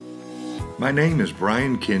My name is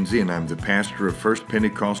Brian Kinsey, and I'm the pastor of First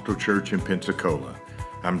Pentecostal Church in Pensacola.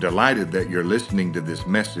 I'm delighted that you're listening to this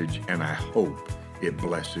message, and I hope it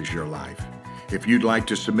blesses your life. If you'd like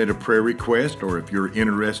to submit a prayer request, or if you're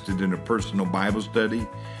interested in a personal Bible study,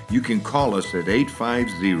 you can call us at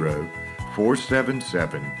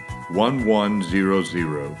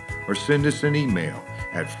 850-477-1100 or send us an email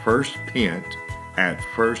at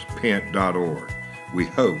firstpent@firstpent.org. We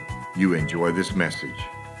hope you enjoy this message.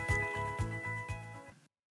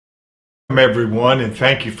 Welcome everyone, and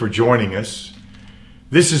thank you for joining us.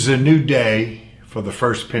 This is a new day for the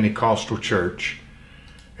First Pentecostal Church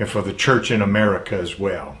and for the church in America as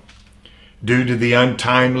well. Due to the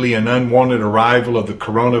untimely and unwanted arrival of the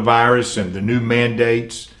coronavirus and the new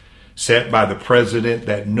mandates set by the president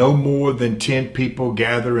that no more than 10 people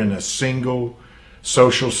gather in a single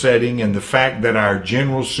social setting, and the fact that our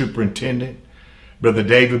General Superintendent, Brother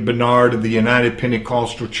David Bernard of the United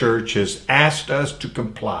Pentecostal Church, has asked us to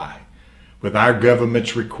comply with our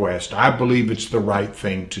government's request, I believe it's the right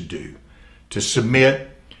thing to do, to submit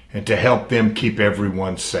and to help them keep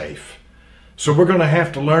everyone safe. So we're going to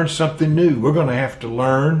have to learn something new. We're going to have to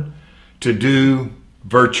learn to do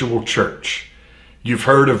virtual church. You've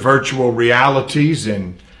heard of virtual realities,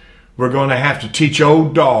 and we're going to have to teach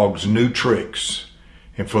old dogs new tricks.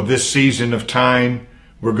 And for this season of time,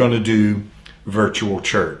 we're going to do virtual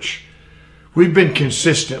church. We've been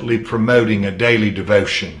consistently promoting a daily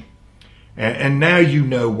devotion. And now you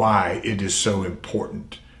know why it is so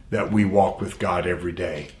important that we walk with God every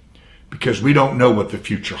day. Because we don't know what the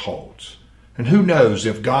future holds. And who knows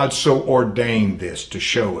if God so ordained this to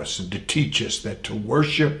show us and to teach us that to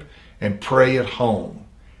worship and pray at home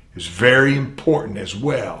is very important as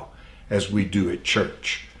well as we do at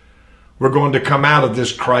church. We're going to come out of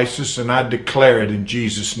this crisis, and I declare it in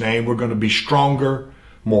Jesus' name. We're going to be stronger,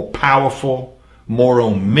 more powerful, more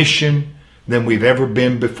on mission than we've ever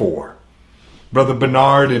been before. Brother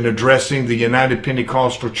Bernard, in addressing the United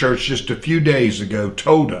Pentecostal Church just a few days ago,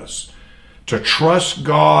 told us to trust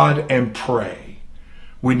God and pray.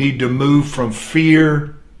 We need to move from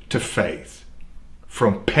fear to faith,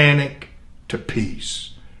 from panic to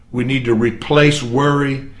peace. We need to replace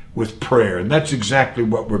worry with prayer, and that's exactly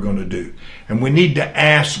what we're going to do. And we need to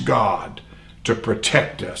ask God to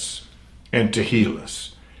protect us and to heal us.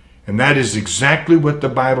 And that is exactly what the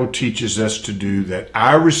Bible teaches us to do, that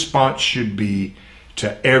our response should be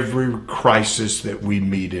to every crisis that we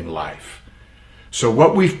meet in life. So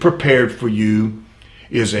what we've prepared for you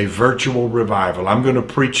is a virtual revival. I'm going to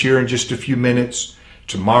preach here in just a few minutes.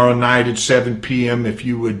 Tomorrow night at 7 p.m., if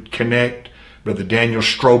you would connect, Brother Daniel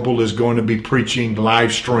Strobel is going to be preaching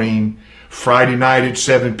live stream. Friday night at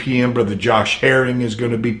 7 p.m., Brother Josh Herring is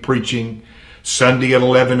going to be preaching. Sunday at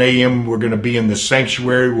 11 a.m., we're going to be in the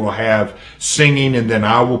sanctuary. We'll have singing, and then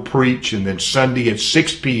I will preach. And then Sunday at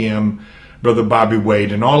 6 p.m., Brother Bobby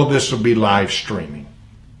Wade. And all of this will be live streaming.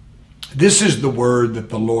 This is the word that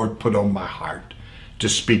the Lord put on my heart to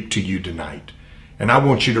speak to you tonight. And I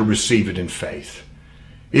want you to receive it in faith.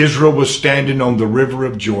 Israel was standing on the river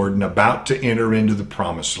of Jordan, about to enter into the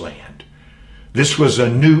promised land. This was a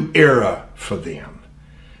new era for them.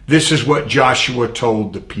 This is what Joshua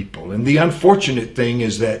told the people. And the unfortunate thing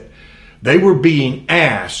is that they were being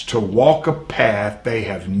asked to walk a path they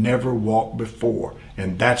have never walked before.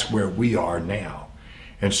 And that's where we are now.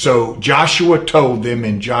 And so Joshua told them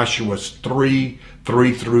in Joshua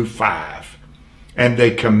 3:3-5, and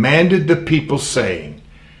they commanded the people, saying,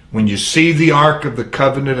 when you see the ark of the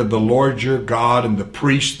covenant of the Lord your God and the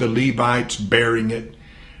priests, the Levites, bearing it,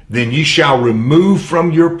 then ye shall remove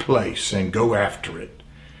from your place and go after it.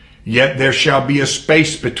 Yet there shall be a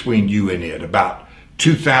space between you and it, about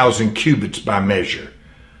 2,000 cubits by measure.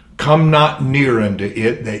 Come not near unto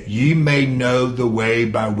it, that ye may know the way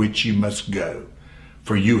by which ye must go,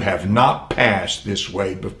 for you have not passed this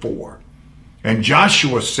way before. And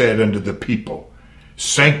Joshua said unto the people,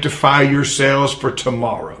 sanctify yourselves, for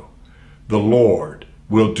tomorrow the Lord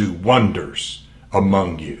will do wonders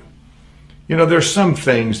among you. You know, there's some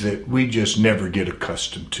things that we just never get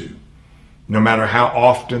accustomed to. No matter how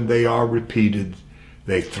often they are repeated,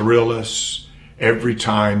 they thrill us every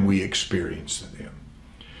time we experience them.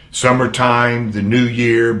 Summertime, the New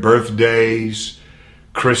Year, birthdays,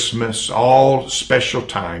 Christmas, all special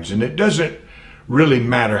times. And it doesn't really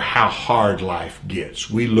matter how hard life gets.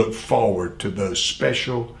 We look forward to those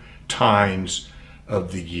special times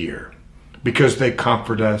of the year because they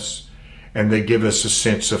comfort us and they give us a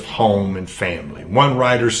sense of home and family. One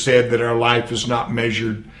writer said that our life is not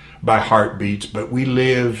measured by heartbeats, but we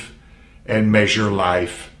live and measure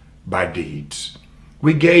life by deeds.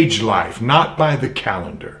 We gauge life not by the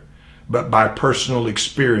calendar, but by personal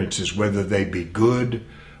experiences, whether they be good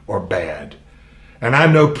or bad. And I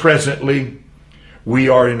know presently we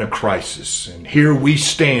are in a crisis. And here we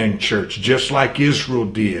stand, church, just like Israel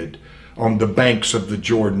did on the banks of the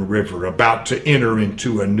Jordan River, about to enter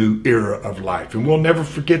into a new era of life. And we'll never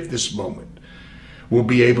forget this moment. We'll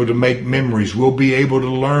be able to make memories. We'll be able to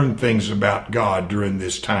learn things about God during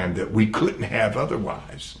this time that we couldn't have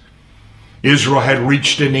otherwise. Israel had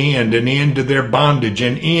reached an end to their bondage,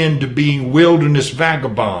 an end to being wilderness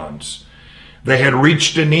vagabonds. They had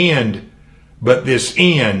reached an end, but this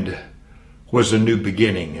end was a new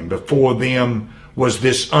beginning. And before them was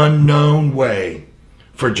this unknown way.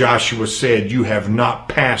 For Joshua said, "You have not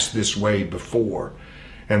passed this way before."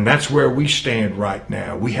 And that's where we stand right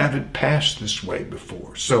now. We haven't passed this way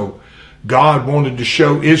before. So God wanted to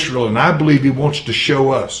show Israel, and I believe he wants to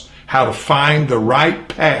show us how to find the right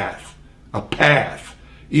path, a path,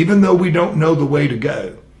 even though we don't know the way to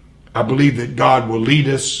go. I believe that God will lead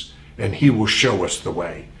us and he will show us the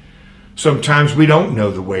way. Sometimes we don't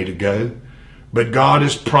know the way to go, but God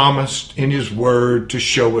has promised in his word to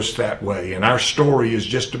show us that way. And our story is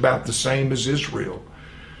just about the same as Israel.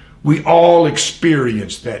 We all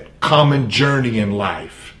experience that common journey in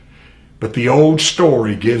life. But the old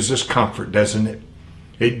story gives us comfort, doesn't it?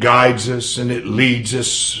 It guides us and it leads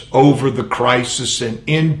us over the crisis and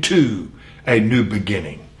into a new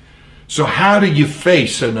beginning. So how do you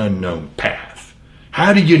face an unknown path?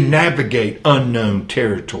 How do you navigate unknown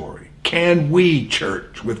territory? Can we,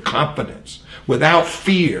 church, with confidence, without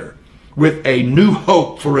fear, with a new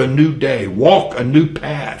hope for a new day, walk a new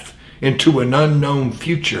path into an unknown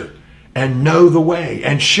future and know the way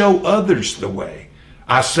and show others the way?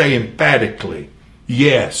 I say emphatically,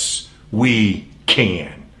 yes, we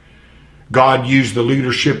can. God used the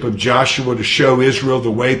leadership of Joshua to show Israel the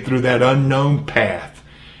way through that unknown path.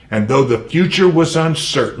 And though the future was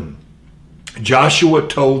uncertain, Joshua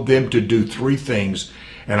told them to do three things,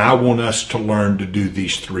 and I want us to learn to do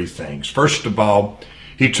these three things. First of all,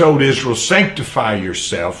 he told Israel, "Sanctify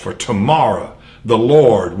yourself, for tomorrow the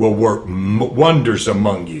Lord will work wonders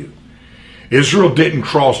among you." Israel didn't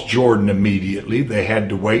cross Jordan immediately. They had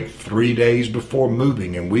to wait 3 days before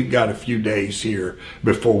moving, and we've got a few days here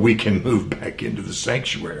before we can move back into the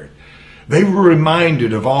sanctuary. They were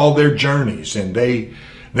reminded of all their journeys, and they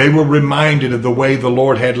were reminded of the way the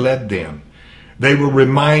Lord had led them. They were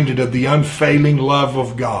reminded of the unfailing love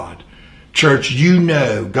of God. Church, you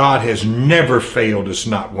know God has never failed us,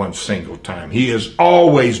 not one single time. He has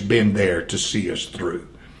always been there to see us through.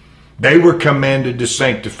 They were commanded to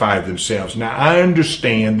sanctify themselves. Now, I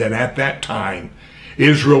understand that at that time,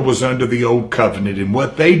 Israel was under the old covenant, and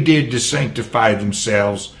what they did to sanctify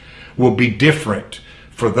themselves will be different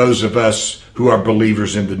for those of us who are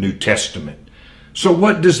believers in the New Testament. So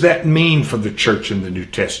what does that mean for the church in the New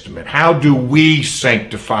Testament? How do we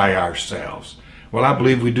sanctify ourselves? Well, I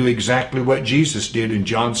believe we do exactly what Jesus did in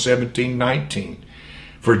John 17:19.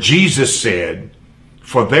 For Jesus said,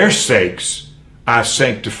 "For their sakes I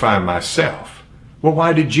sanctify myself." Well,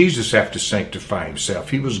 why did Jesus have to sanctify himself?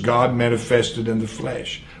 He was God manifested in the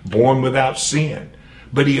flesh, born without sin.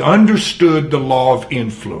 But he understood the law of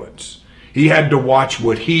influence. He had to watch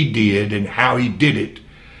what he did and how he did it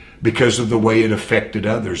because of the way it affected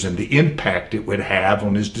others and the impact it would have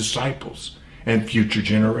on his disciples and future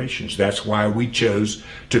generations. That's why we chose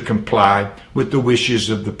to comply with the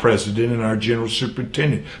wishes of the president and our general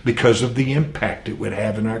superintendent, because of the impact it would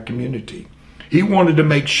have in our community. He wanted to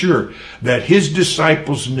make sure that his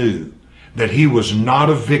disciples knew that he was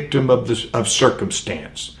not a victim of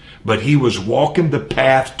circumstance, but he was walking the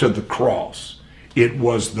path to the cross. It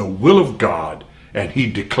was the will of God, and he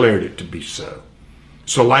declared it to be so.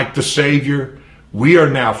 So like the Savior, we are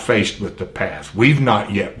now faced with the path we've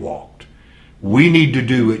not yet walked. We need to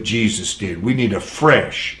do what Jesus did. We need a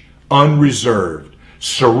fresh, unreserved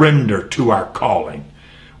surrender to our calling.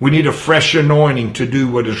 We need a fresh anointing to do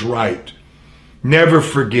what is right. Never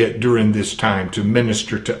forget during this time to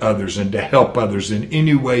minister to others and to help others in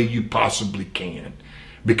any way you possibly can,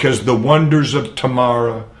 because the wonders of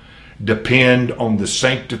tomorrow depend on the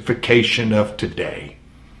sanctification of today.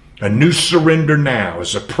 A new surrender now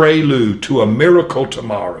is a prelude to a miracle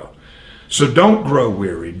tomorrow. So don't grow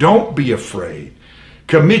weary. Don't be afraid.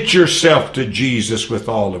 Commit yourself to Jesus with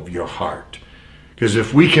all of your heart. Because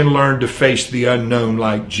if we can learn to face the unknown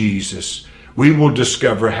like Jesus, we will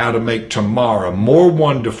discover how to make tomorrow more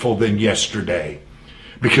wonderful than yesterday.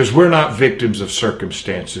 Because we're not victims of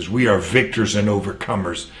circumstances. We are victors and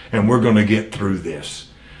overcomers, and we're going to get through this.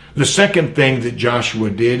 The second thing that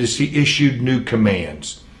Joshua did is he issued new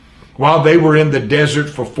commands. While they were in the desert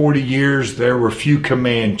for 40 years, there were few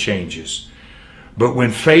command changes. But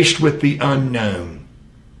when faced with the unknown,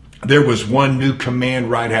 there was one new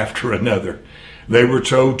command right after another. They were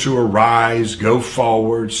told to arise, go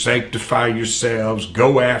forward, sanctify yourselves,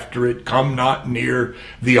 go after it, come not near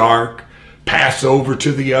the ark, pass over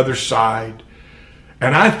to the other side.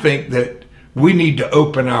 And I think that we need to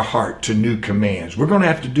open our heart to new commands. We're going to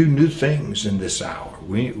have to do new things in this hour.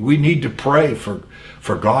 We need to pray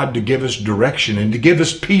for God to give us direction and to give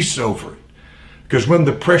us peace over it. Because when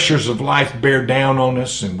the pressures of life bear down on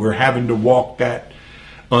us and we're having to walk that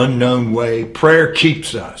unknown way, prayer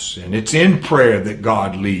keeps us. And it's in prayer that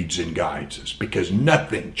God leads and guides us, because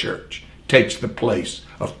nothing, church, takes the place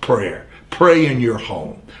of prayer. Pray in your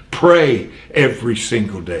home. Pray every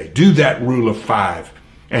single day. Do that rule of 5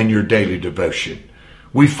 and your daily devotion.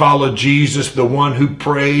 We follow Jesus, the one who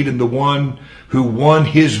prayed and the one who won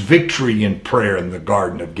his victory in prayer in the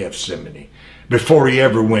Garden of Gethsemane before he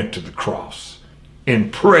ever went to the cross. In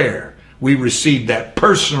prayer, we receive that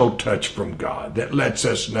personal touch from God that lets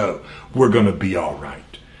us know we're going to be all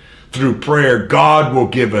right. Through prayer, God will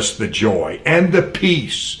give us the joy and the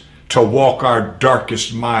peace to walk our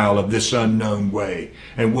darkest mile of this unknown way.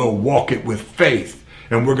 And we'll walk it with faith,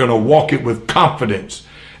 and we're going to walk it with confidence,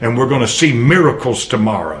 and we're going to see miracles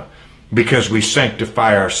tomorrow because we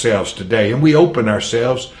sanctify ourselves today and we open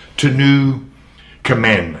ourselves to new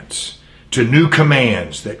commandments, to new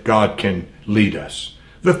commands that God can lead us.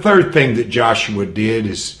 The third thing that Joshua did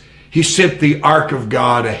is he sent the ark of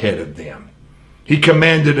God ahead of them. He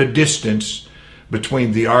commanded a distance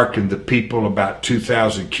between the ark and the people, about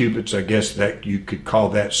 2,000 cubits. I guess that you could call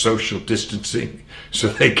that social distancing, so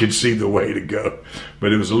they could see the way to go.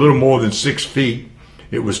 But it was a little more than 6 feet.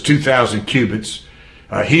 It was 2,000 cubits.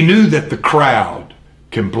 He knew that the crowd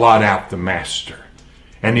can blot out the master.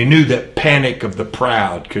 And he knew that panic of the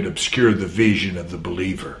proud could obscure the vision of the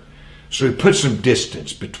believer. So he put some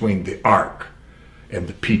distance between the ark and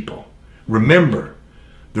the people. Remember,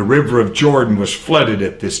 the river of Jordan was flooded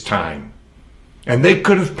at this time, and they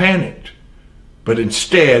could have panicked. But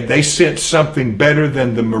instead, they sent something better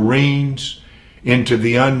than the Marines into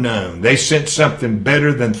the unknown. They sent something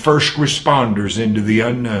better than first responders into the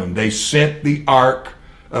unknown. They sent the Ark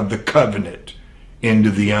of the Covenant into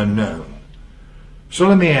the unknown. So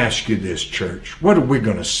let me ask you this, church. What are we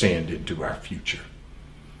going to send into our future?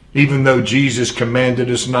 Even though Jesus commanded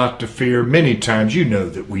us not to fear, many times you know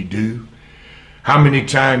that we do. How many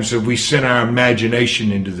times have we sent our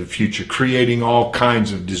imagination into the future, creating all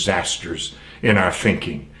kinds of disasters in our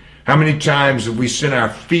thinking? How many times have we sent our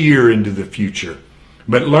fear into the future?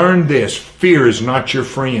 But learn this, fear is not your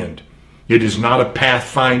friend. It is not a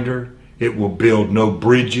pathfinder. It will build no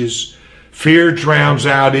bridges. Fear drowns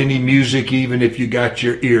out any music, even if you got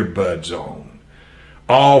your earbuds on.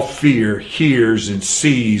 All fear hears and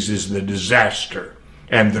sees is the disaster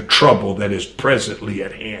and the trouble that is presently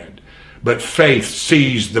at hand. But faith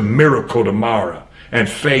sees the miracle tomorrow, and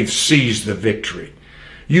faith sees the victory.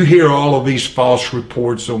 You hear all of these false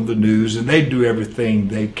reports on the news, and they do everything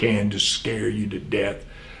they can to scare you to death.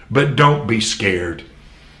 But don't be scared.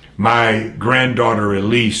 My granddaughter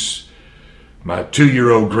Elise, my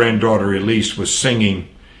 2-year-old granddaughter Elise, was singing,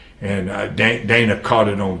 and Dana caught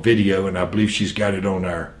it on video, and I believe she's got it on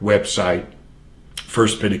our website,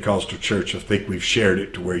 First Pentecostal Church. I think we've shared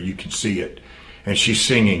it to where you can see it. And she's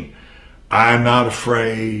singing, "I'm not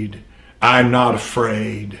afraid, I'm not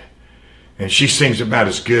afraid." And she sings about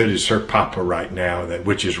as good as her papa right now,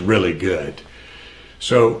 which is really good.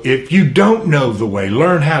 So if you don't know the way,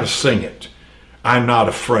 learn how to sing it. I'm not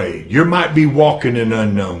afraid. You might be walking an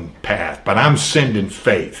unknown path, but I'm sending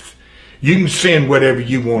faith. You can send whatever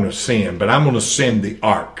you want to send, but I'm going to send the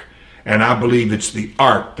ark. And I believe it's the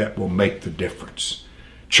ark that will make the difference.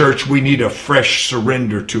 Church, we need a fresh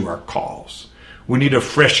surrender to our cause. We need a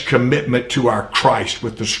fresh commitment to our Christ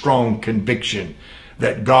with the strong conviction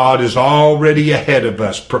that God is already ahead of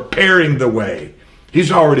us, preparing the way.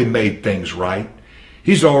 He's already made things right.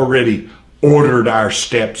 He's already ordered our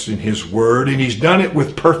steps in His Word, and He's done it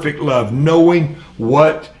with perfect love, knowing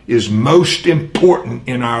what is most important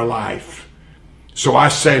in our life. So I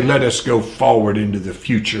say, let us go forward into the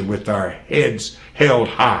future with our heads held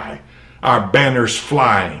high, our banners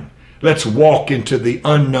flying. Let's walk into the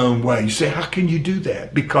unknown way. You say, how can you do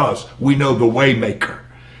that? Because we know the way maker.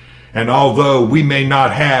 And although we may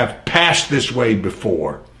not have passed this way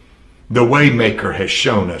before, the way maker has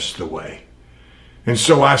shown us the way. And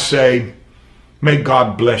so I say, may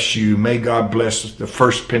God bless you. May God bless the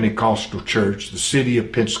First Pentecostal Church, the city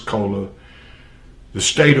of Pensacola, the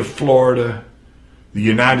state of Florida, the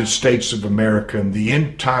United States of America and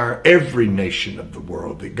every nation of the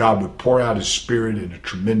world, that God would pour out his Spirit in a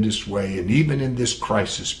tremendous way. And even in this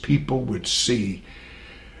crisis, people would see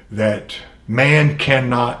that man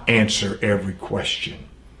cannot answer every question,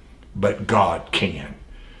 but God can.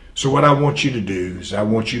 So what I want you to do is I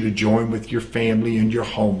want you to join with your family in your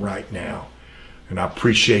home right now. And I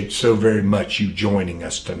appreciate so very much you joining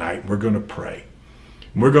us tonight. We're going to pray.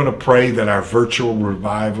 We're going to pray that our virtual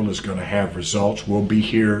revival is going to have results. We'll be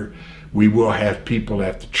here. We will have people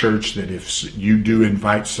at the church that if you do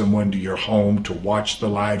invite someone to your home to watch the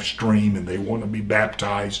live stream and they want to be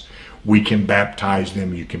baptized, we can baptize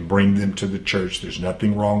them. You can bring them to the church. There's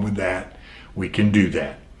nothing wrong with that. We can do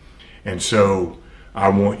that. And so I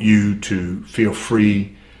want you to feel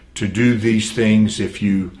free to do these things if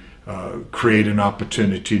you create an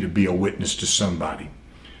opportunity to be a witness to somebody.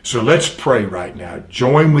 So let's pray right now.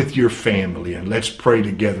 Join with your family and let's pray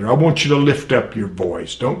together. I want you to lift up your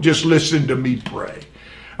voice. Don't just listen to me pray.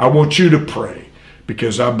 I want you to pray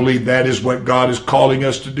because I believe that is what God is calling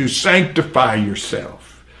us to do. Sanctify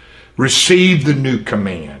yourself. Receive the new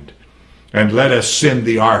command and let us send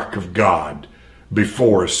the ark of God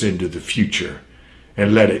before us into the future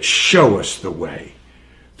and let it show us the way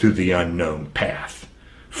through the unknown path.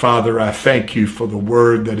 Father, I thank you for the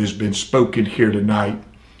word that has been spoken here tonight.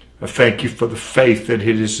 I thank you for the faith that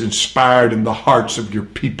it has inspired in the hearts of your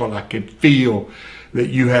people. I can feel that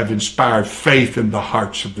you have inspired faith in the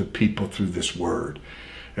hearts of the people through this word.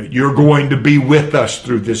 That you're going to be with us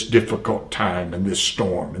through this difficult time and this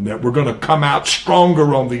storm, and that we're going to come out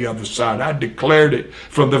stronger on the other side. I declared it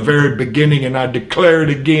from the very beginning, and I declare it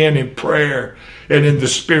again in prayer and in the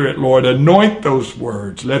Spirit, Lord. Anoint those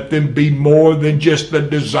words. Let them be more than just the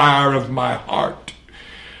desire of my heart.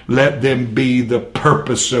 Let them be the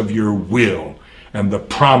purpose of your will and the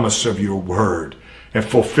promise of your word, and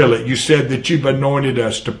fulfill it. You said that you've anointed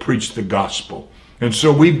us to preach the gospel. And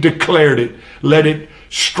so we've declared it. Let it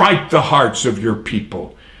strike the hearts of your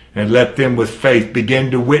people and let them with faith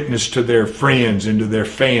begin to witness to their friends and to their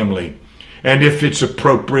family. And if it's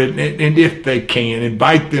appropriate and if they can,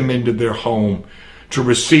 invite them into their home to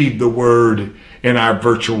receive the word in our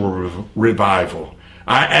virtual revival.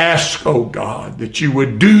 I ask, oh God, that you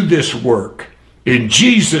would do this work. In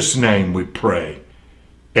Jesus' name we pray.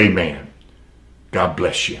 Amen. God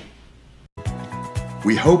bless you.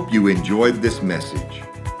 We hope you enjoyed this message.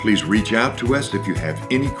 Please reach out to us if you have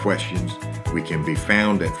any questions. We can be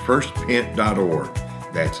found at firstpent.org.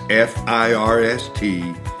 That's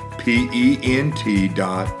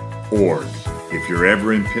FIRSTPENT.org. If you're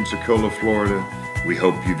ever in Pensacola, Florida, we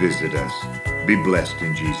hope you visit us. Be blessed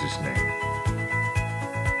in Jesus' name.